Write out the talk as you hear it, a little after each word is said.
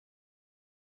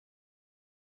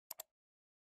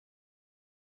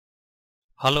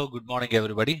Hello good morning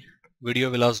everybody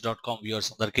videovillas.com viewers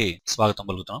అందరికీ స్వాగతం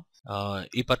పలుకుతాం.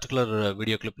 ఈ పర్టికులర్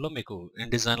వీడియో క్లిప్లో మీకు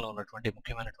ఇన్డిజైన్లో ఉన్నటువంటి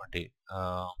ముఖ్యమైనటువంటి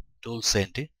టూల్స్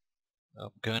ఏంటి,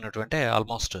 ముఖ్యమైనటువంటి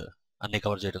ఆల్మోస్ట్ అన్ని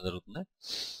కవర్ చేయడం జరుగుతుంది.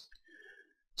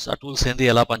 సో ఆ టూల్స్ ఏంటి,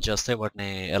 ఎలా పనిచేస్తాయి, వాటిని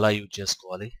ఎలా యూజ్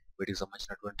చేసుకోవాలి, వీటికి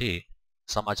సంబంధించినటువంటి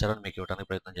సమాచారాన్ని మీకు ఇవ్వడానికి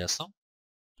ప్రయత్నం చేస్తాం.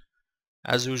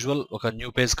 యాజ్ యూజువల్ ఒక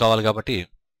న్యూ పేజ్ కావాలి కాబట్టి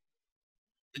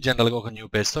జనరల్గా ఒక న్యూ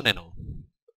పేజ్తో నేను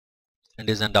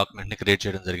ఇన్డిజైన్ డాక్యుమెంట్ని క్రియేట్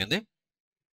చేయడం జరిగింది.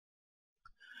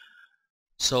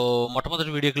 సో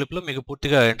మొట్టమొదటి వీడియో క్లిప్లో మీకు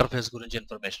పూర్తిగా ఇంటర్ఫేస్ గురించి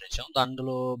ఇన్ఫర్మేషన్ ఇచ్చాం.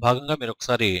 దానిలో భాగంగా మీరు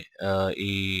ఒకసారి ఈ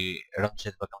ఎడమ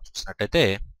చేతి పక్కన చూసినట్టయితే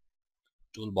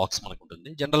టూల్ బాక్స్ మనకు ఉంటుంది.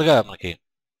 జనరల్గా మనకి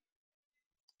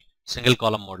సింగిల్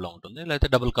కాలం మోడ్లో ఉంటుంది, లేకపోతే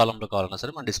డబుల్ కాలంలో కావాలన్నా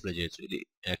సరే మనం డిస్ప్లే చేయొచ్చు. ఇది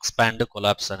ఎక్స్పాండ్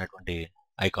కొలాప్స్ అనేటువంటి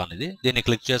ఐకాన్ ఇది. దీన్ని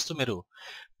క్లిక్ చేస్తూ మీరు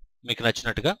మీకు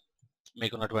నచ్చినట్టుగా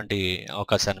మీకున్నటువంటి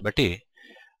అవకాశాన్ని బట్టి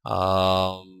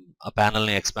ఆ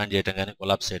ప్యానల్ని ఎక్స్పాండ్ చేయడం కానీ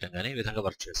కొలాప్స్ చేయడం కానీ ఈ విధంగా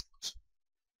వర్క్ చేసుకోవచ్చు.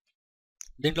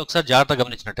 దీంట్లో ఒకసారి జాగ్రత్తగా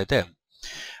గమనించినట్టయితే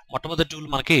మొట్టమొదటి టూల్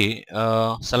మనకి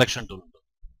సెలక్షన్ టూల్ ఉంటుంది.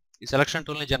 ఈ సెలక్షన్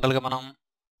టూల్ని జనరల్గా మనం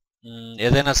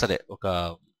ఏదైనా సరే ఒక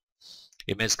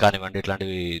ఇమేజ్ కానివ్వండి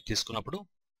ఇట్లాంటివి తీసుకున్నప్పుడు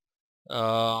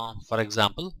ఫర్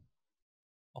ఎగ్జాంపుల్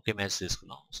ఒక ఇమేజ్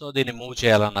తీసుకున్నాం. సో దీన్ని మూవ్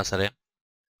చేయాలన్నా సరే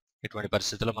ఇటువంటి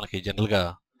పరిస్థితుల్లో మనకి జనరల్గా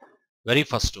వెరీ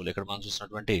ఫస్ట్ టూల్ ఇక్కడ మనం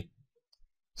చూసినటువంటి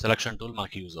సెలక్షన్ టూల్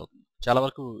మనకి యూజ్ అవుతుంది. చాలా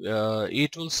వరకు ఈ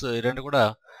టూల్స్ రెండు కూడా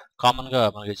కామన్గా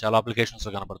మనకి చాలా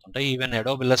అప్లికేషన్స్లో కనపడుతుంటాయి. ఈవెన్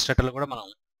అడోబ్ ఇల్లస్ట్రేటర్లో కూడా మనం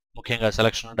ముఖ్యంగా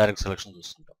సెలక్షన్, డైరెక్ట్ సెలక్షన్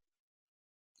చూస్తుంటాం.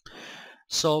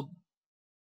 సో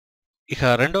ఇక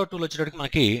రెండవ టూల్ వచ్చేటప్పటికి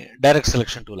మనకి డైరెక్ట్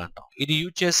సెలక్షన్ టూల్ అంటాం. ఇది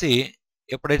యూజ్ చేసి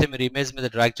ఎప్పుడైతే మీరు ఇమేజ్ మీద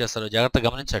డ్రాగ్ చేస్తారో జాగ్రత్తగా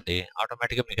గమనించండి,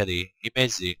 ఆటోమేటిక్గా మీకు అది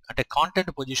ఇమేజ్ అంటే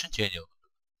కాంటెంట్ పొజిషన్ చేంజ్ అవుతుంది.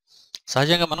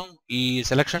 సహజంగా మనం ఈ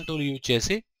సెలక్షన్ టూల్ యూజ్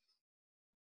చేసి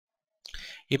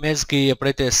ఇమేజ్కి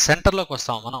ఎప్పుడైతే సెంటర్లోకి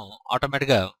వస్తామో మనం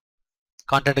ఆటోమేటిక్గా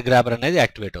కాంటెంట్ గ్రాబర్ అనేది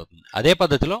యాక్టివేట్ అవుతుంది. అదే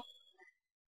పద్ధతిలో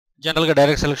జనరల్గా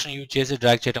డైరెక్ట్ సెలక్షన్ యూజ్ చేసి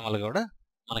డ్రాగ్ చేయడం వల్ల కూడా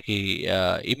మనకి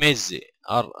ఇమేజ్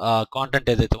ఆర్ కాంటెంట్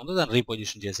ఏదైతే ఉందో దాన్ని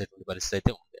రీపొజిషన్ చేసేటువంటి పరిస్థితి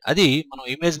అయితే ఉంది. అది మనం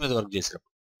ఇమేజ్ మీద వర్క్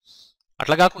చేసేటప్పుడు.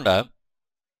 అట్లా కాకుండా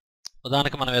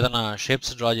ఉదాహరణకి మనం ఏదైనా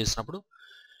షేప్స్ డ్రా చేసినప్పుడు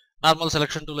నార్మల్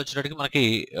సెలక్షన్ టూల్ వచ్చేటప్పటికి మనకి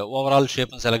ఓవరాల్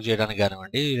షేప్ని సెలెక్ట్ చేయడానికి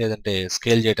కానివ్వండి, లేదంటే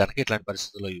స్కేల్ చేయడానికి ఇట్లాంటి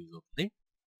పరిస్థితుల్లో యూజ్ అవుతుంది.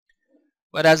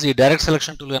 వెరాజ్ ఈ డైరెక్ట్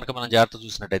సెలక్షన్ టూల్ కనుక మనం జాగ్రత్త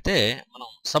చూసినట్టయితే మనం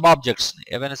సబ్ ఆబ్జెక్ట్స్ని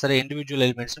ఏవైనా సరే ఇండివిజువల్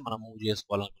ఎలిమెంట్స్ని మనం మూవ్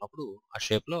చేసుకోవాలనుకున్నప్పుడు ఆ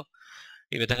షేప్లో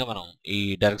ఈ విధంగా మనం ఈ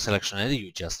డైరెక్ట్ సెలక్షన్ అనేది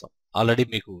యూజ్ చేస్తాం. ఆల్రెడీ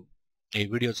మీకు ఈ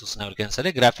వీడియో చూసిన ఎవరికైనా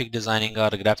సరే graphic designing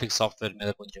are graphic software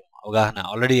మీద కొంచెం అవగాహన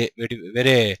ఆల్రెడీ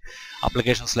వేరే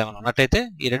అప్లికేషన్స్లో ఏమైనా ఉన్నట్టయితే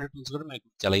ఈ రెండు టూల్స్ కూడా మీకు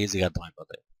చాలా ఈజీగా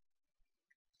అర్థమైపోతాయి.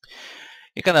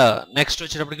 ఇక్కడ నెక్స్ట్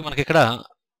వచ్చేటప్పటికి మనకి ఇక్కడ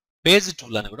పేజ్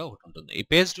టూల్ అని కూడా ఒకటి ఉంటుంది. ఈ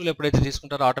పేజ్ టూల్ ఎప్పుడైతే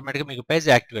తీసుకుంటారో ఆటోమేటిక్గా మీకు పేజ్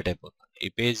యాక్టివేట్ అయిపోతుంది. ఈ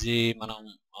పేజీ మనం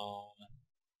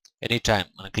ఎనీ టైం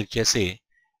మనం క్లిక్ చేసి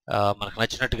మనకు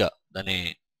నచ్చినట్టుగా దాన్ని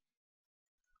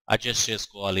అడ్జస్ట్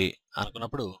చేసుకోవాలి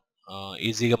అనుకున్నప్పుడు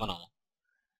ఈజీగా మనం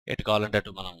ఎటు కావాలంటే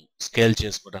అటు మనం స్కేల్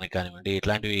చేసుకోవడానికి కానివ్వండి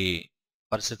ఇట్లాంటివి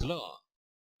పరిస్థితుల్లో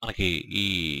మనకి ఈ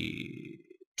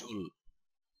టూల్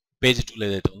పేజ్ టూల్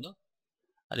ఏదైతే ఉందో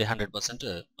అది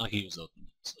 100% మనకి యూజ్ అవుతుంది.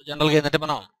 సో జనరల్గా ఏంటంటే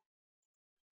మనం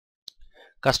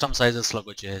కస్టమ్ సైజెస్లోకి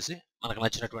వచ్చేసి మనకు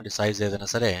నచ్చినటువంటి సైజ్ ఏదైనా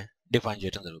సరే డిఫైన్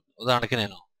చేయడం జరుగుతుంది. ఉదాహరణకి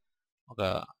నేను ఒక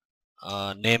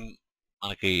నేమ్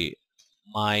మనకి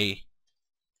మై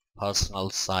పర్సనల్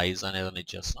సైజ్ అనేది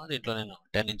ఇచ్చేస్తున్నాను. దీంట్లో నేను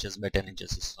 10 inches by 10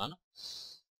 inches ఇస్తున్నాను.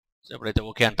 సో ఎప్పుడైతే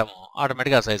ఓకే అంటామో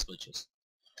ఆటోమేటిక్గా ఆ సైజ్కి వచ్చేస్తుంది.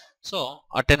 సో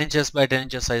ఆ 10 inches by 10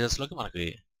 inches సైజెస్లోకి మనకి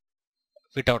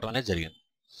ఫిట్ అవడం అనేది జరిగింది.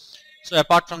 సో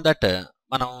అపార్ట్ ఫ్రమ్ దట్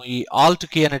మనం ఈ ఆల్ట్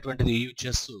కీ అనేటువంటిది యూజ్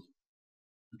చేస్తూ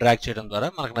డ్రాగ్ చేయడం ద్వారా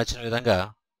మనకు నచ్చిన విధంగా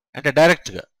అంటే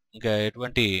డైరెక్ట్గా ఇంకా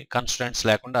ఎటువంటి కన్స్ట్రెంట్స్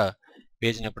లేకుండా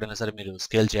పేజ్ని ఎప్పుడైనా సరే మీరు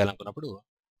స్కేల్ చేయాలనుకున్నప్పుడు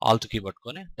ఆల్ట్ కీ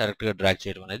పట్టుకొని డైరెక్ట్గా డ్రాగ్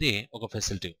చేయడం అనేది ఒక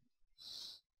ఫెసిలిటీ.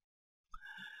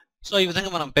 సో ఈ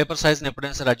విధంగా మనం పేపర్ సైజ్ని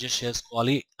ఎప్పుడైనా సరే అడ్జస్ట్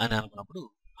చేసుకోవాలి అని అనుకున్నప్పుడు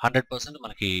 100%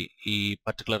 మనకి ఈ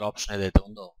పర్టికులర్ ఆప్షన్ ఏదైతే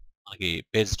ఉందో మనకి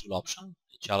పేజ్ టూల్ ఆప్షన్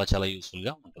చాలా చాలా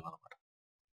యూస్ఫుల్గా ఉంటుంది అనమాట.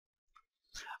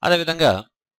 అదేవిధంగా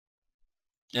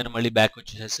నేను మళ్ళీ బ్యాక్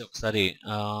వచ్చేసి ఒకసారి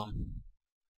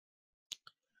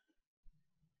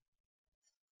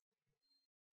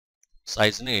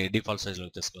సైజ్ని డిఫాల్ట్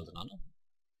సైజ్లోకి తీసుకెళ్తున్నాను.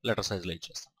 లెటర్ సైజ్లో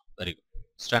ఇచ్చేస్తాను. వెరీ గుడ్,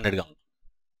 స్టాండర్డ్గా ఉంటుంది.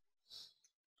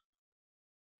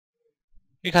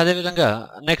 ఇక అదేవిధంగా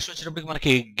నెక్స్ట్ వచ్చేటప్పటికి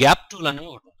మనకి గ్యాప్ టూల్ అనేది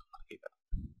ఒకటి ఉంటుంది. మనకి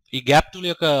ఈ గ్యాప్ టూల్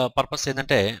యొక్క పర్పస్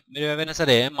ఏంటంటే మీరు ఏవైనా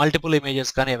సరే మల్టిపుల్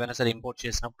ఇమేజెస్ కానీ ఏవైనా సరే ఇంపోర్ట్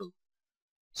చేసినప్పుడు,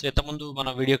 సో ఇంతకుముందు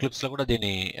మన వీడియో క్లిప్స్లో కూడా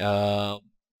దీన్ని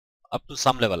అప్ టు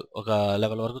సమ్ లెవెల్ ఒక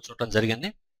లెవెల్ వరకు చూడటం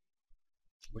జరిగింది.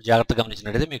 ఇప్పుడు జాగ్రత్తగా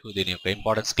గమనించినట్టయితే మీకు దీని యొక్క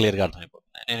ఇంపార్టెన్స్ క్లియర్గా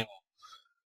అర్థమైపోతుంది. నేను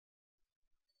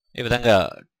ఈ విధంగా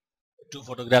 2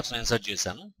 photographs ఇన్సర్ట్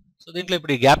చేశాను. సో దీంట్లో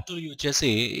ఇప్పుడు ఈ గ్యాప్ టూల్ యూజ్ చేసి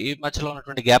ఈ మధ్యలో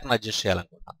ఉన్నటువంటి గ్యాప్ని అడ్జస్ట్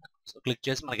చేయాలనుకుంటున్నాను. సో క్లిక్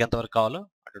చేసి మనకి ఎంతవరకు కావాలో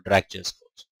అటు డ్రాగ్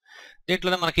చేసుకోవచ్చు.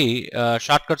 దీంట్లోనే మనకి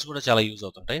షార్ట్ కట్స్ కూడా చాలా యూజ్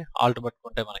అవుతుంటాయి. ఆల్ట్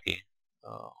పట్టుకుంటే మనకి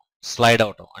స్లైడ్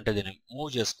అవటం అంటే దీన్ని మూవ్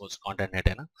చేసుకోవచ్చు కాంటెంట్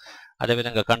ఏటైనా.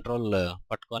 అదేవిధంగా కంట్రోల్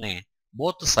పట్టుకొని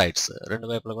బోత్ సైడ్స్ రెండు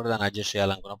వైపులా కూడా దాన్ని అడ్జస్ట్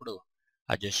చేయాలనుకున్నప్పుడు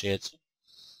అడ్జస్ట్ చేయొచ్చు.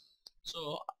 సో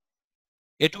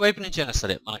ఎటువైపు నుంచి అయినా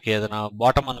సరే మనకి ఏదైనా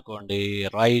బాటమ్ అనుకోండి,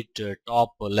 right,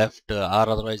 top, left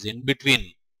or otherwise in between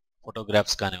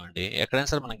photographs కానివ్వండి, ఎక్కడైనా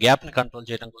సరే మన గ్యాప్ని కంట్రోల్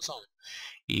చేయడం కోసం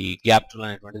ఈ గ్యాప్ టూల్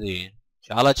అనేటువంటిది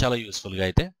చాలా చాలా యూస్ఫుల్గా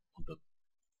అయితే ఉంటుంది.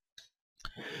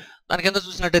 దాని కింద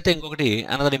చూసినట్టయితే ఇంకొకటి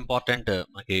అనదర్ ఇంపార్టెంట్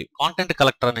మనకి కాంటెంట్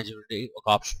కలెక్టర్ అనేటువంటి ఒక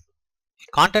ఆప్షన్.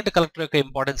 కాంటెంట్ కలెక్టర్ యొక్క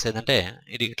ఇంపార్టెన్స్ ఏంటంటే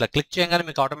ఇది ఇట్లా క్లిక్ చేయగానే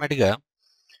మీకు ఆటోమేటిక్గా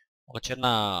ఒక చిన్న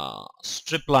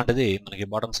స్ట్రిప్ లాంటిది మనకి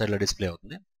బాటమ్ సైడ్లో డిస్ప్లే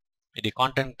అవుతుంది. ఇది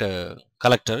కాంటెంట్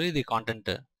కలెక్టర్, ఇది కాంటెంట్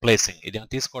ప్లేసింగ్, ఇది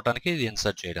తీసుకోవడానికి, ఇది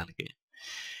ఇన్సర్ట్ చేయడానికి.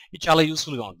 ఇది చాలా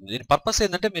యూస్ఫుల్గా ఉంటుంది. దీని పర్పస్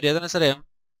ఏంటంటే మీరు ఏదైనా సరే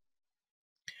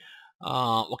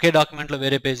ఒకే డాక్యుమెంట్లో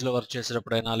వేరే పేజ్లో వర్క్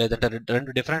చేసేటప్పుడైనా లేదంటే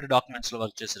రెండు డిఫరెంట్ డాక్యుమెంట్స్లో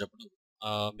వర్క్ చేసేటప్పుడు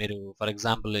మీరు ఫర్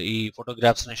ఎగ్జాంపుల్ ఈ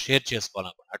ఫోటోగ్రాఫ్స్ని షేర్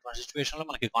చేసుకోవాలనుకోండి, అటువంటి సిచ్యువేషన్లో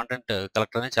మనకి కాంటెంట్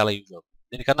కలెక్టర్ అనేది చాలా యూజ్ అవుతుంది.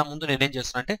 దీనికన్నా ముందు నేనేం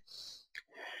చేస్తున్నా అంటే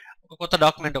ఒక కొత్త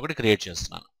డాక్యుమెంట్ ఒకటి క్రియేట్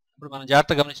చేస్తున్నాను. ఇప్పుడు మనం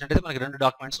జాగ్రత్తగా గమనించినట్టయితే మనకి రెండు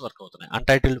డాక్యుమెంట్స్ వర్క్ అవుతున్నాయి.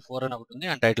 అన్టైటిల్డ్ 4 అని ఒకటి ఉంది,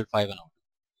 అన్టైటిల్డ్ 5 అని ఒకటి.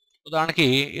 ఉదాహరణకి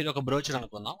ఇది ఒక బ్రోచర్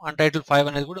అనుకుందాం, అన్టైటిల్డ్ 5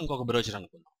 అనేది కూడా ఇంకొక బ్రోచర్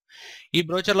అనుకుందాం. ఈ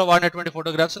బ్రోచర్లో వాడినటువంటి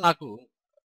ఫోటోగ్రాఫ్స్ నాకు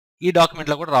ఈ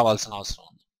డాక్యుమెంట్లో కూడా రావాల్సిన అవసరం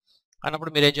ఉంది.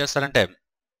 అన్నప్పుడు మీరు ఏం చేస్తారంటే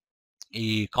ఈ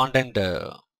కాంటెంట్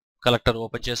కలెక్టర్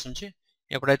ఓపెన్ చేసి ఉంచి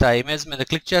ఎప్పుడైతే ఆ ఇమేజ్ మీద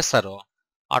క్లిక్ చేస్తారో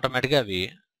ఆటోమేటిక్గా అవి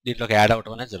దీంట్లోకి యాడ్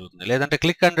అవ్వడం అనేది జరుగుతుంది. లేదంటే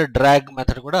క్లిక్ అండ్ డ్రాగ్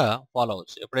మెథడ్ కూడా ఫాలో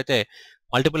అవ్వచ్చు. ఎప్పుడైతే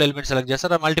మల్టిపుల్ ఎలిమెంట్స్ సెలెక్ట్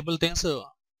చేస్తారో ఆ మల్టిపుల్ థింగ్స్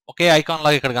ఒకే ఐకాన్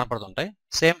లాగా ఇక్కడ కనపడుతుంటాయి.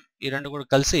 సేమ్ ఈ రెండు కూడా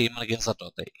కలిసి మనకి ఇన్సర్ట్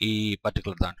అవుతాయి ఈ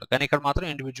పర్టికులర్ దాంట్లో. కానీ ఇక్కడ మాత్రం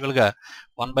ఇండివిజువల్గా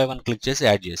 1 by 1 క్లిక్ చేసి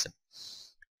యాడ్ చేసాం.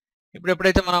 ఇప్పుడు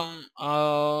ఎప్పుడైతే మనం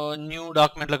న్యూ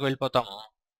డాక్యుమెంట్లోకి వెళ్ళిపోతామో,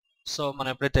 సో మనం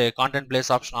ఎప్పుడైతే కాంటెంట్ ప్లేస్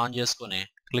ఆప్షన్ ఆన్ చేసుకొని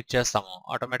క్లిక్ చేస్తామో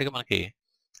ఆటోమేటిక్గా మనకి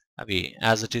అవి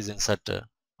యాజ్ ఇట్ ఈజ్ ఇన్సర్ట్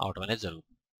అవడం అనేది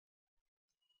జరుగుతుంది.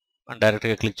 మనం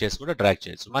డైరెక్ట్గా క్లిక్ చేసి కూడా డ్రాగ్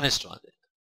చేయొచ్చు, మన ఇష్టం అది.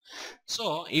 సో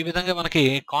ఈ విధంగా మనకి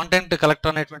కాంటెంట్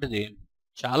కలెక్టర్ అనేటువంటిది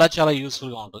చాలా చాలా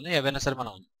యూస్ఫుల్గా ఉంటుంది. ఏవైనా సరే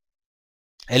మనం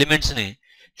ఎలిమెంట్స్ని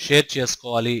షేర్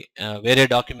చేసుకోవాలి వేరే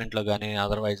డాక్యుమెంట్లో కానీ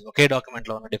అదర్వైజ్ ఒకే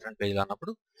డాక్యుమెంట్లో ఉన్న డిఫరెంట్ పేజ్లో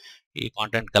అన్నప్పుడు ఈ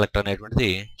కాంటెంట్ కలెక్టర్ అనేటువంటిది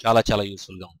చాలా చాలా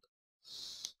యూస్ఫుల్గా ఉంటుంది.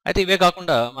 అయితే ఇవే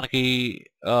కాకుండా మనకి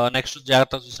నెక్స్ట్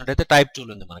జాగ్రత్తగా చూసినట్టయితే టైప్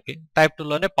టూల్ ఉంది. మనకి టైప్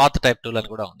టూల్లోనే పాత్ టైప్ టూల్ అని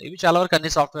కూడా ఉంది. ఇవి చాలా వరకు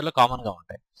అన్ని సాఫ్ట్వేర్లో కామన్గా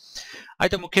ఉంటాయి.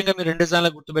 అయితే ముఖ్యంగా మీరు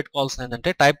InDesignలో గుర్తుపెట్టుకోవాల్సింది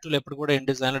ఏంటంటే టైప్ టూల్ ఎప్పుడు కూడా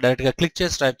InDesignలో డైరెక్ట్గా క్లిక్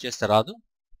చేసి టైప్ చేస్తే రాదు.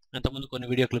 ఇంతకుముందు కొన్ని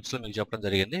వీడియో క్లిప్స్లో మీకు చెప్పడం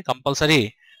జరిగింది. కంపల్సరీ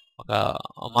ఒక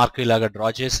మార్క్ లాగా డ్రా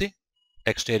చేసి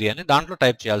టెక్స్ట్ ఏరియాని దాంట్లో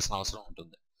టైప్ చేయాల్సిన అవసరం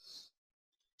ఉంటుంది.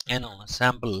 నేను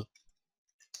శాంపుల్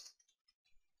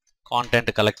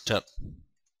కాంటెంట్ కలెక్టర్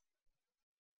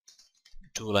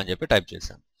టూల్ అని చెప్పి టైప్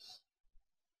చేశాను.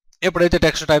 ఎప్పుడైతే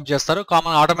టెక్స్ట్ టైప్ చేస్తారో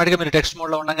కామన్ ఆటోమేటిక్గా మీరు టెక్స్ట్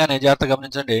మోడ్లో ఉండగానే జాగ్రత్తగా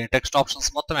గమనించండి టెక్స్ట్ ఆప్షన్స్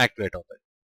మొత్తం యాక్టివేట్ అవుతాయి.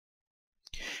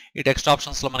 ఈ టెక్స్ట్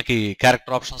ఆప్షన్స్లో మనకి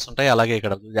క్యారెక్టర్ ఆప్షన్స్ ఉంటాయి, అలాగే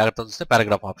ఇక్కడ జాగ్రత్తగా చూస్తే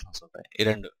పారాగ్రాఫ్ ఆప్షన్స్ ఉంటాయి. ఈ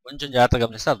రెండు కొంచెం జాగ్రత్తగా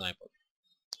గమనిస్తే అర్థమైపోతుంది.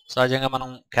 సహజంగా మనం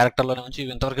క్యారెక్టర్లోనే ఉంచి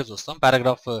ఇంతవరకే చూస్తాం.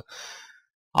 పారాగ్రాఫ్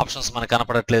ఆప్షన్స్ మనకు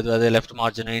కనపడట్లేదు, అదే లెఫ్ట్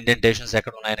మార్జిన్ ఇండెంటేషన్స్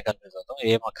ఎక్కడ ఉన్నాయని కన్ఫ్యూజ్ అవుతాం.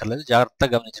 ఏం అక్కర్లేదు,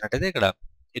 జాగ్రత్తగా గమనించినట్టయితే ఇక్కడ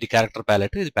ఇది క్యారెక్టర్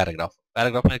ప్యాలెట్, ఇది పారాగ్రాఫ్.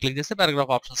 పారాగ్రాఫ్ మీద క్లిక్ చేస్తే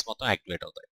పారాగ్రాఫ్ ఆప్షన్స్ మొత్తం యాక్టివేట్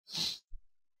అవుతాయి.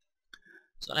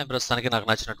 సో నేను ప్రస్తుతానికి నాకు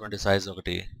నచ్చినటువంటి సైజ్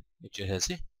ఒకటి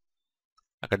ఇచ్చేసేసి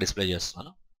అక్కడ డిస్ప్లే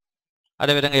చేస్తున్నాను.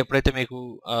 అదేవిధంగా ఎప్పుడైతే మీకు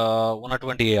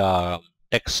ఉన్నటువంటి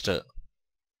టెక్స్ట్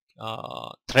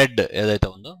థ్రెడ్ ఏదైతే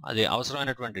ఉందో అది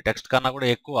అవసరమైనటువంటి టెక్స్ట్ కన్నా కూడా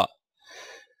ఎక్కువ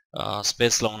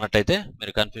స్పేస్లో ఉన్నట్టయితే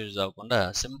మీరు కన్ఫ్యూజ్ అవ్వకుండా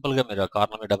సింపుల్గా మీరు ఆ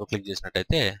కార్నర్ మీద డబుల్ క్లిక్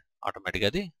చేసినట్టయితే ఆటోమేటిక్గా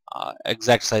అది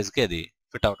ఎగ్జాక్ట్ సైజ్కి అది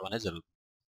ఫిట్ అవడం అనేది జరుగుతుంది.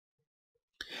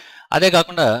 అదే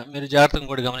కాకుండా మీరు జాగ్రత్తగా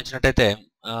ఇంకోటి గమనించినట్టయితే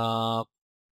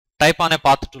టైప్ అనే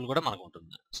పాత్ టూల్ కూడా మనకు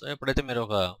ఉంటుంది. సో ఎప్పుడైతే మీరు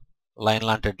ఒక లైన్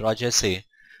లాంటివి డ్రా చేసి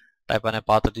టైప్ అనే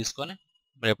పాత్ తీసుకొని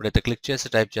మీరు ఎప్పుడైతే క్లిక్ చేసి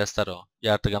టైప్ చేస్తారో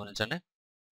జాగ్రత్తగా గమనించండి.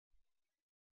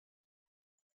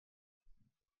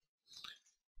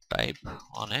 Type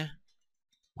on a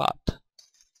path,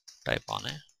 type on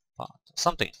a path,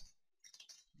 something.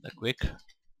 The quick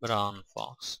brown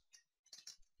fox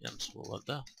jumps over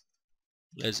the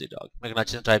lazy dog. మీకు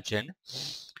నచ్చిన టైప్ చేయండి.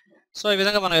 సో ఈ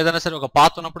విధంగా మనం ఏదైనా సరే ఒక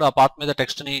పాత్ ఉన్నప్పుడు ఆ పాత్ మీద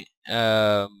టెక్స్ట్ని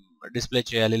డిస్ప్లే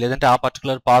చేయాలి, లేదంటే ఆ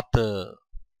పర్టికులర్ పాత్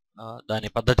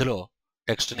దాని పద్ధతిలో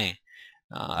టెక్స్ట్ని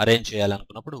అరేంజ్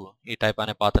చేయాలనుకున్నప్పుడు ఈ టైప్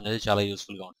అనే పాత్ అనేది చాలా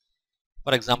యూస్ఫుల్గా ఉంటుంది.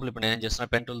 ఫర్ ఎగ్జాంపుల్ ఇప్పుడు నేను ఏం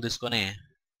చేస్తున్నా, పెన్ టూల్ తీసుకొని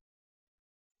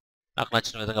నాకు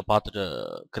నచ్చిన విధంగా పాత్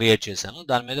క్రియేట్ చేశాను.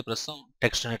 దాని మీద ప్రస్తుతం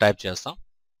టెక్స్ట్ అని టైప్ చేస్తాం.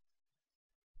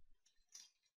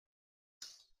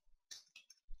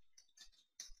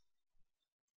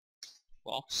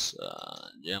 Box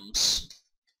Gems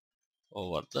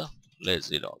over the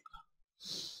lazy dog.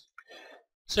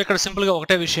 So ఇక్కడ సింపుల్గా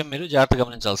ఒకటే విషయం మీరు జాగ్రత్తగా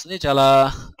గమనించాల్సింది, చాలా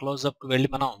క్లోజ్అప్కి వెళ్ళి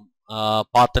మనం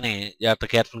పాత్ని జాగ్రత్త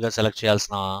కేర్ఫుల్గా సెలెక్ట్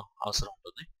చేయాల్సిన అవసరం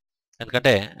ఉంటుంది.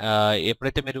 ఎందుకంటే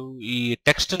ఎప్పుడైతే మీరు ఈ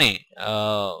టెక్స్ట్ని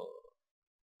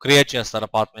క్రియేట్ చేస్తారో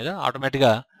పాత్ మీద,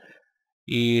 ఆటోమేటిక్గా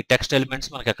ఈ టెక్స్ట్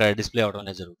ఎలిమెంట్స్ మనకి అక్కడ డిస్ప్లే అవ్వడం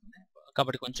అనేది జరుగుతుంది.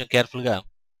 కాబట్టి కొంచెం కేర్ఫుల్గా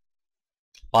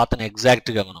పాత్ని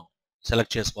ఎగ్జాక్ట్గా మనం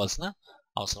సెలెక్ట్ చేసుకోవాల్సిన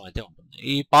అవసరం అయితే ఉంటుంది.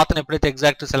 ఈ పాత్ని ఎప్పుడైతే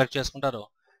ఎగ్జాక్ట్ సెలెక్ట్ చేసుకున్న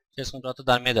తర్వాత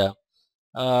దాని మీద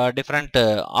డిఫరెంట్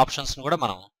ఆప్షన్స్ని కూడా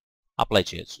మనం అప్లై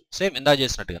చేయొచ్చు, సేమ్ ఇందాక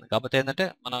చేసినట్టుగానే. కాకపోతే ఏంటంటే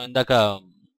మనం ఇందాక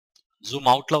జూమ్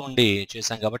అవుట్లో ఉండి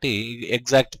చేశాం కాబట్టి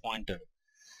ఎగ్జాక్ట్ పాయింట్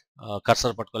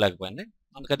కర్సర్ పట్టుకోలేకపోయింది.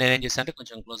 అందుకని నేనేం చేశాను అంటే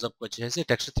కొంచెం క్లోజ్అప్కి వచ్చేసి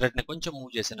టెక్స్ట్ థ్రెడ్ని కొంచెం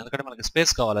మూవ్ చేశాను, ఎందుకంటే మనకి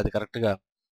స్పేస్ కావాలి అది కరెక్ట్గా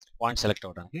పాయింట్ సెలెక్ట్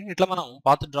అవ్వడానికి. ఇట్లా మనం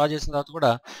పాత్ డ్రా చేసిన తర్వాత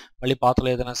కూడా మళ్ళీ పాతలో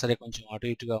ఏదైనా సరే కొంచెం అటు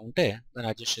ఇటుగా ఉంటే దాన్ని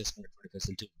అడ్జస్ట్ చేసుకునేటువంటి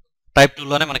ఫెసిలిటీ. టైప్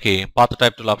టూల్లోనే మనకి పాత్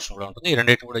టైప్ టూల్ ఆప్షన్ కూడా ఉంటుంది. ఈ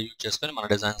రెండింటిని కూడా యూజ్ చేసుకొని మన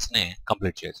డిజైన్స్ని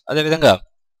కంప్లీట్ చేయొచ్చు. అదేవిధంగా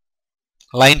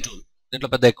లైన్ టూల్, దీంట్లో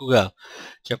పెద్ద ఎక్కువగా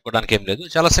చెప్పుకోవడానికి ఏం లేదు,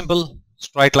 చాలా సింపుల్.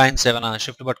 స్ట్రైట్ లైన్స్ ఏమైనా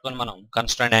షిఫ్ట్ పట్టుకొని మనం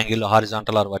constraint angle,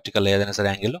 horizontal are vertical ఏదైనా సరే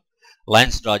యాంగిల్లో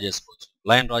లైన్స్ డ్రా చేసుకోవచ్చు.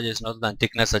 లైన్ డ్రా చేసిన తర్వాత దాని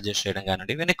థిక్నెస్ అడ్జస్ట్ చేయడం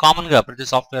కానివ్వండి, ఇవన్నీ కామన్గా ప్రతి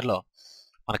సాఫ్ట్వేర్లో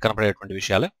మనకు కనపడేటువంటి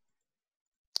విషయాలే.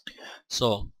 సో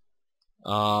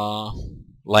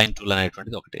లైన్ టూల్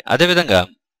అనేటువంటిది ఒకటి. అదేవిధంగా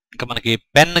ఇంకా మనకి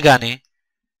పెన్ కానీ,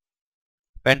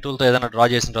 పెన్ టూల్తో ఏదైనా డ్రా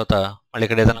చేసిన తర్వాత మళ్ళీ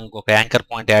ఇక్కడ ఏదైనా ఇంకొక యాంకర్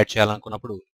పాయింట్ యాడ్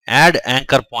చేయాలనుకున్నప్పుడు యాడ్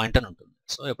యాంకర్ పాయింట్ అని ఉంటుంది.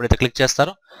 సో ఎప్పుడైతే క్లిక్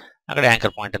చేస్తారో అక్కడ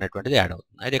యాంకర్ పాయింట్ అనేటువంటిది యాడ్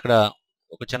అవుతుంది. అయితే ఇక్కడ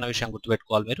ఒక చిన్న విషయం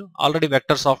గుర్తుపెట్టుకోవాలి, మీరు ఆల్రెడీ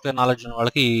వెక్టర్ సాఫ్ట్వేర్ నాలెడ్జ్ ఉన్న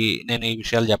వాళ్ళకి నేను ఈ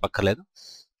విషయాలు చెప్పక్కర్లేదు.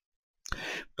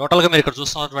 టోటల్గా మీరు ఇక్కడ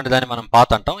చూస్తున్నటువంటి దాన్ని మనం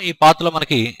పాత్ అంటాం. ఈ పాత్లో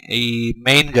మనకి ఈ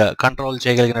మెయిన్గా కంట్రోల్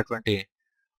చేయగలిగినటువంటి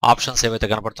ఆప్షన్స్ ఏవైతే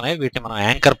కనపడుతున్నాయో వీటిని మనం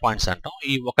యాంకర్ పాయింట్స్ అంటాం.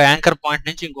 ఈ ఒక యాంకర్ పాయింట్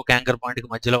నుంచి ఇంకొక యాంకర్ పాయింట్కి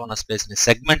మధ్యలో ఉన్న స్పేస్ని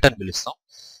సెగ్మెంట్ అని పిలుస్తాం.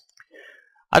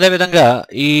 అదేవిధంగా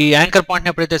ఈ యాంకర్ పాయింట్ని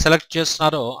ఎప్పుడైతే సెలెక్ట్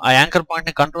చేస్తున్నారో ఆ యాంకర్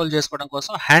పాయింట్ని కంట్రోల్ చేసుకోవడం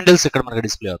కోసం హ్యాండిల్స్ ఇక్కడ మనకి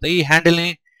డిస్ప్లే అవుతాయి. ఈ హ్యాండిల్ని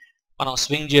మనం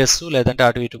స్వింగ్ చేస్తూ లేదంటే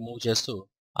అటు ఇటు మూవ్ చేస్తూ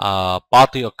ఆ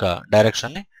పాత్ యొక్క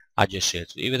డైరెక్షన్ని అడ్జస్ట్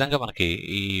చేయొచ్చు. ఈ విధంగా మనకి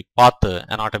ఈ పాత్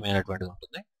ఎనాటమీ అనేటువంటిది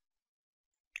ఉంటుంది.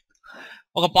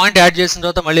 ఒక పాయింట్ యాడ్ చేసిన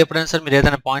తర్వాత మళ్ళీ ఎప్పుడైనా సరే మీరు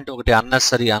ఏదైనా పాయింట్ ఒకటి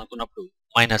అన్నెసరీ అనుకున్నప్పుడు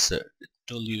మైనస్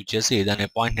టూల్ యూజ్ చేసి దాని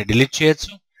పాయింట్ని డిలీట్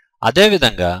చేయొచ్చు.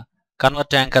 అదేవిధంగా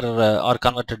convert anchor are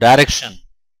convert direction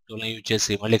టూల్ని use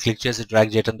చేసి మళ్ళీ క్లిక్ చేసి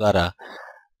డ్రాగ్ చేయడం ద్వారా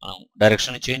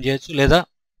డైరెక్షన్ చేంజ్ చేయొచ్చు. లేదా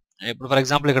ఇప్పుడు ఫర్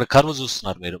ఎగ్జాంపుల్ ఇక్కడ కర్వ్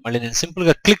చూస్తున్నారు మీరు, మళ్ళీ నేను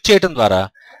సింపుల్గా క్లిక్ చేయడం ద్వారా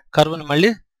కర్వ్ని మళ్ళీ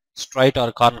స్ట్రైట్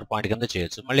ఆర్ కార్నర్ పాయింట్ కింద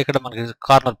చేయొచ్చు. మళ్ళీ ఇక్కడ మనకి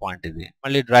కార్నర్ పాయింట్ ఇది,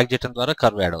 మళ్ళీ డ్రాగ్ చేయడం ద్వారా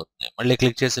కర్వ్ యాడ్ అవుతుంది, మళ్ళీ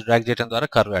క్లిక్ చేసి డ్రాగ్ చేయడం ద్వారా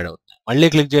కర్వ్ యాడ్ అవుతుంది, మళ్ళీ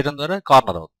క్లిక్ చేయడం ద్వారా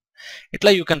కార్నర్ అవుతుంది.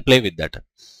 ఇట్లా you can play with that.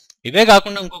 ఇవే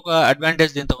కాకుండా ఇంకొక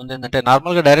అడ్వాంటేజ్ దీంతో ఉంది ఏంటంటే,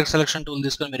 నార్మల్గా డైరెక్ట్ సెలక్షన్ టూల్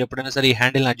తీసుకొని మీరు ఎప్పుడైనా సరే ఈ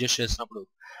హ్యాండిల్ని అడ్జస్ట్ చేసినప్పుడు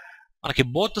మనకి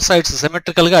బోత్ సైడ్స్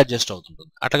సిమెట్రికల్గా అడ్జస్ట్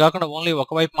అవుతుంటుంది. అట్లా కాకుండా ఓన్లీ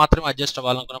ఒకవైపు మాత్రమే అడ్జస్ట్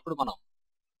అవ్వాలనుకున్నప్పుడు మనం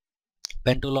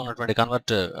పెన్ టూల్లో ఉన్నటువంటి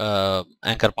convert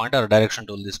anchor point are direction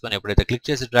tool తీసుకొని ఎప్పుడైతే క్లిక్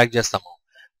చేసి డ్రాగ్ చేస్తామో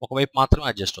ఒకవైపు మాత్రమే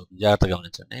అడ్జస్ట్ అవుతుంది. జాగ్రత్తగా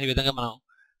గమనించండి. ఈ విధంగా మనం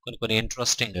కొన్ని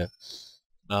ఇంట్రెస్టింగ్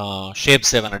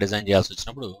షేప్స్ ఏమైనా డిజైన్ చేయాల్సి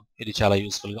వచ్చినప్పుడు ఇది చాలా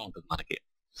యూస్ఫుల్గా ఉంటుంది మనకి.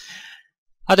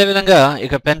 అదేవిధంగా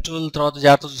ఇక పెన్ టూల్ తర్వాత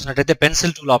జాగ్రత్త చూసినట్టయితే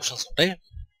పెన్సిల్ టూల్ ఆప్షన్స్ ఉంటాయి.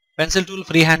 Pencil tool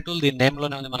free hand tool, దీని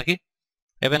నేమ్లోనే ఉంది మనకి.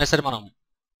 ఏవైనా సరే మనం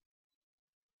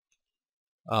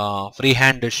ఫ్రీ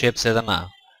హ్యాండ్ షేప్స్ ఏదైనా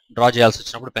డ్రా చేయాల్సి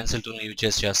వచ్చినప్పుడు పెన్సిల్ టూల్ని యూజ్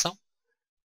చేసి చేస్తాం.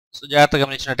 సో జాగ్రత్తగా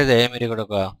గమనించినట్టయితే మీరు ఇక్కడ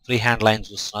ఒక ఫ్రీ హ్యాండ్ లైన్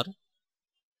చూస్తున్నారు.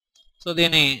 సో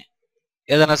దీన్ని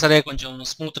ఏదైనా సరే కొంచెం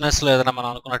స్మూత్నెస్లో ఏదైనా మనం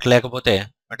అనుకున్నట్టు లేకపోతే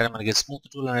వెంటనే మనకి స్మూత్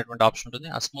టూల్ అనేటువంటి ఆప్షన్ ఉంటుంది.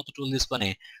 ఆ స్మూత్ టూల్ తీసుకొని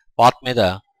పాత్ మీద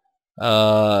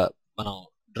మనం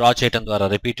డ్రా చేయడం ద్వారా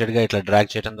రిపీటెడ్గా ఇట్లా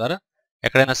డ్రాగ్ చేయడం ద్వారా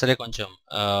ఎక్కడైనా సరే కొంచెం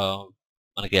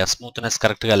మనకి ఆ స్మూత్నెస్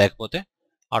కరెక్ట్గా లేకపోతే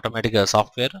ఆటోమేటిక్గా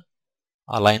సాఫ్ట్వేర్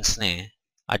ఆ లైన్స్ని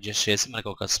అడ్జస్ట్ చేసి మనకి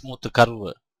ఒక స్మూత్ కర్వ్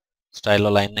స్టైల్లో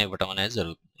లైన్ని ఇవ్వడం అనేది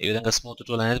జరుగుతుంది. ఈ విధంగా స్మూత్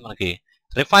టూల్ అనేది మనకి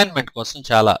రిఫైన్మెంట్ కోసం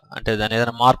చాలా, అంటే దాన్ని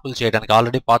ఏదైనా మార్పులు చేయడానికి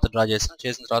ఆల్రెడీ పాత్ డ్రా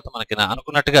చేసిన తర్వాత మనకి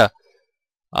అనుకున్నట్టుగా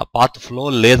పాత్ ఫ్లో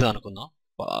లేదు అనుకుందాం,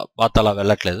 పాత్ అలా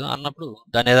వెళ్ళట్లేదు అన్నప్పుడు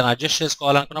దాన్ని ఏదైనా అడ్జస్ట్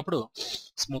చేసుకోవాలనుకున్నప్పుడు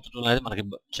స్మూత్ టూల్ అనేది మనకి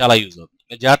చాలా యూజ్ అవుతుంది.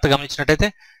 మీరు జాగ్రత్తగా గమనించినట్టయితే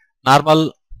నార్మల్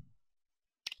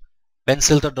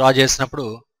పెన్సిల్తో డ్రా చేసినప్పుడు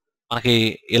మనకి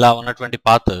ఇలా ఉన్నటువంటి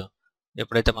పాత్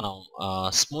ఎప్పుడైతే మనం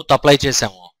స్మూత్ అప్లై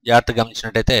చేసామో జాగ్రత్తగా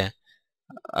గమనించినట్టయితే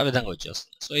ఆ విధంగా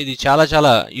వచ్చేస్తుంది. సో ఇది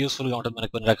చాలా యూస్ఫుల్గా ఉంటుంది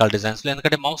మనకి కొన్ని రకాల డిజైన్స్లో.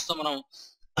 ఎందుకంటే మౌస్తో మనం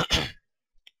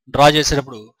డ్రా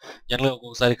చేసేటప్పుడు జనరల్గా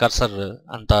ఒక్కొక్కసారి కర్సర్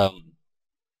అంత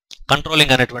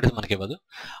కంట్రోలింగ్ అనేటువంటిది మనకి ఇవ్వదు.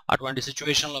 అటువంటి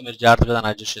సిచ్యువేషన్లో మీరు జాగ్రత్తగా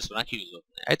దాన్ని అడ్జస్ట్ చేసుకోవడానికి యూజ్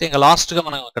అవుతుంది. అయితే ఇంకా లాస్ట్గా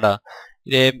మనం అక్కడ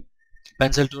ఇదే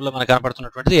పెన్సిల్ టూల్లో మనకు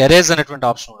కనపడుతున్నటువంటిది ఎరేజ్ అనేటువంటి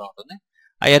ఆప్షన్ కూడా ఉంటుంది.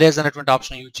 ఆ ఎరేజ్ అనేటువంటి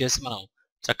ఆప్షన్ యూజ్ చేసి మనం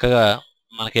చక్కగా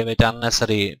మనకి ఏవైతే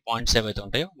అన్నెసరీ పాయింట్స్ ఏవైతే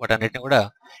ఉంటాయో వాటన్నిటిని కూడా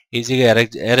ఈజీగా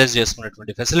ఎరేజ్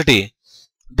చేసుకునేటువంటి ఫెసిలిటీ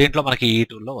దీంట్లో మనకి ఈ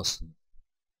టూల్లో వస్తుంది.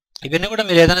 ఇవన్నీ కూడా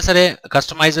మీరు ఏదైనా సరే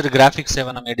కస్టమైజ్డ్ గ్రాఫిక్స్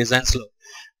ఏమైనా మీ డిజైన్స్లో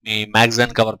మీ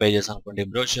మ్యాగజైన్ కవర్ పేజెస్ అనుకోండి,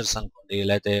 బ్రోషర్స్ అనుకోండి,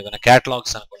 లేకపోతే ఏమైనా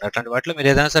క్యాటలాగ్స్ అనుకోండి, అట్లాంటి వాటిలో మీరు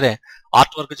ఏదైనా సరే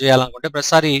ఆర్ట్ వర్క్ చేయాలనుకుంటే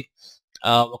ప్రతిసారి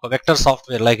ఒక వెక్టర్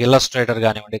సాఫ్ట్వేర్ లైక్ ఇల్లస్ట్రేటర్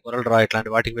కానివ్వండి, కొరల్ డ్రా ఇట్లాంటి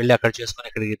వాటికి వెళ్ళి అక్కడ చేసుకొని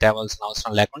ఇక్కడికి తేవాల్సిన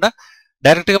అవసరం లేకుండా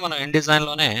డైరెక్ట్గా మనం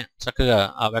InDesignలోనే చక్కగా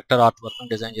ఆ వెక్టర్ ఆర్ట్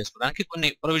వర్క్ డిజైన్ చేసుకోవడానికి కొన్ని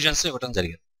ప్రొవిజన్స్ ఇవ్వడం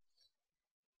జరిగింది.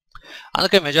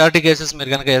 అందుకే మెజారిటీ కేసెస్ మీరు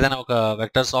కనుక ఏదైనా ఒక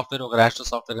వెక్టర్ సాఫ్ట్వేర్, ఒక రాస్టర్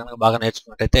సాఫ్ట్వేర్ కనుక బాగా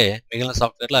నేర్చుకున్నట్టయితే మిగిలిన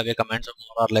సాఫ్ట్వేర్లో అవే కమాండ్స్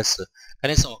మోర్ ఆర్ లెస్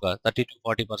కనీసం ఒక 30 to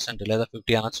 40% లేదా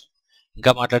 50 అనొచ్చు.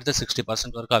 ఇంకా మాట్లాడితే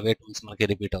 60% వరకు అవే టూల్స్ మనకి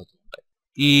రిపీట్ అవుతూ ఉంటాయి.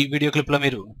 ఈ వీడియో క్లిప్లో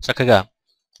మీరు చక్కగా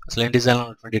అసలు InDesignలో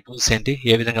ఉన్నటువంటి టూల్స్ ఏంటి,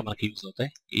 ఏ విధంగా మనకి యూజ్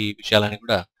అవుతాయి, ఈ విషయాలన్నీ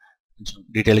కూడా కొంచెం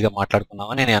డీటెయిల్గా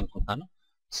మాట్లాడుకున్నామని నేను అనుకుంటున్నాను.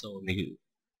 సో మీకు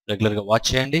రెగ్యులర్గా వాచ్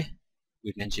చేయండి,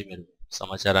 వీటి నుంచి మీరు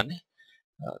సమాచారాన్ని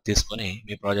తీసుకొని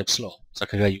మీ ప్రాజెక్ట్స్లో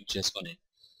చక్కగా యూజ్ చేసుకొని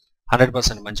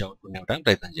 100% మంచి అవుట్పుట్ ఇవ్వడానికి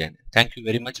ప్రయత్నం చేయండి. Thank you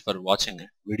very much for watching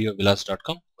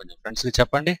videovillas.com. కొంచెం ఫ్రెండ్స్కి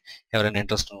చెప్పండి, ఎవరైనా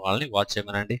ఇంట్రెస్ట్ ఉన్న వాళ్ళని వాచ్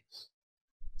చేయమనండి.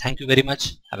 Thank you very much.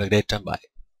 Have a great time. Bye.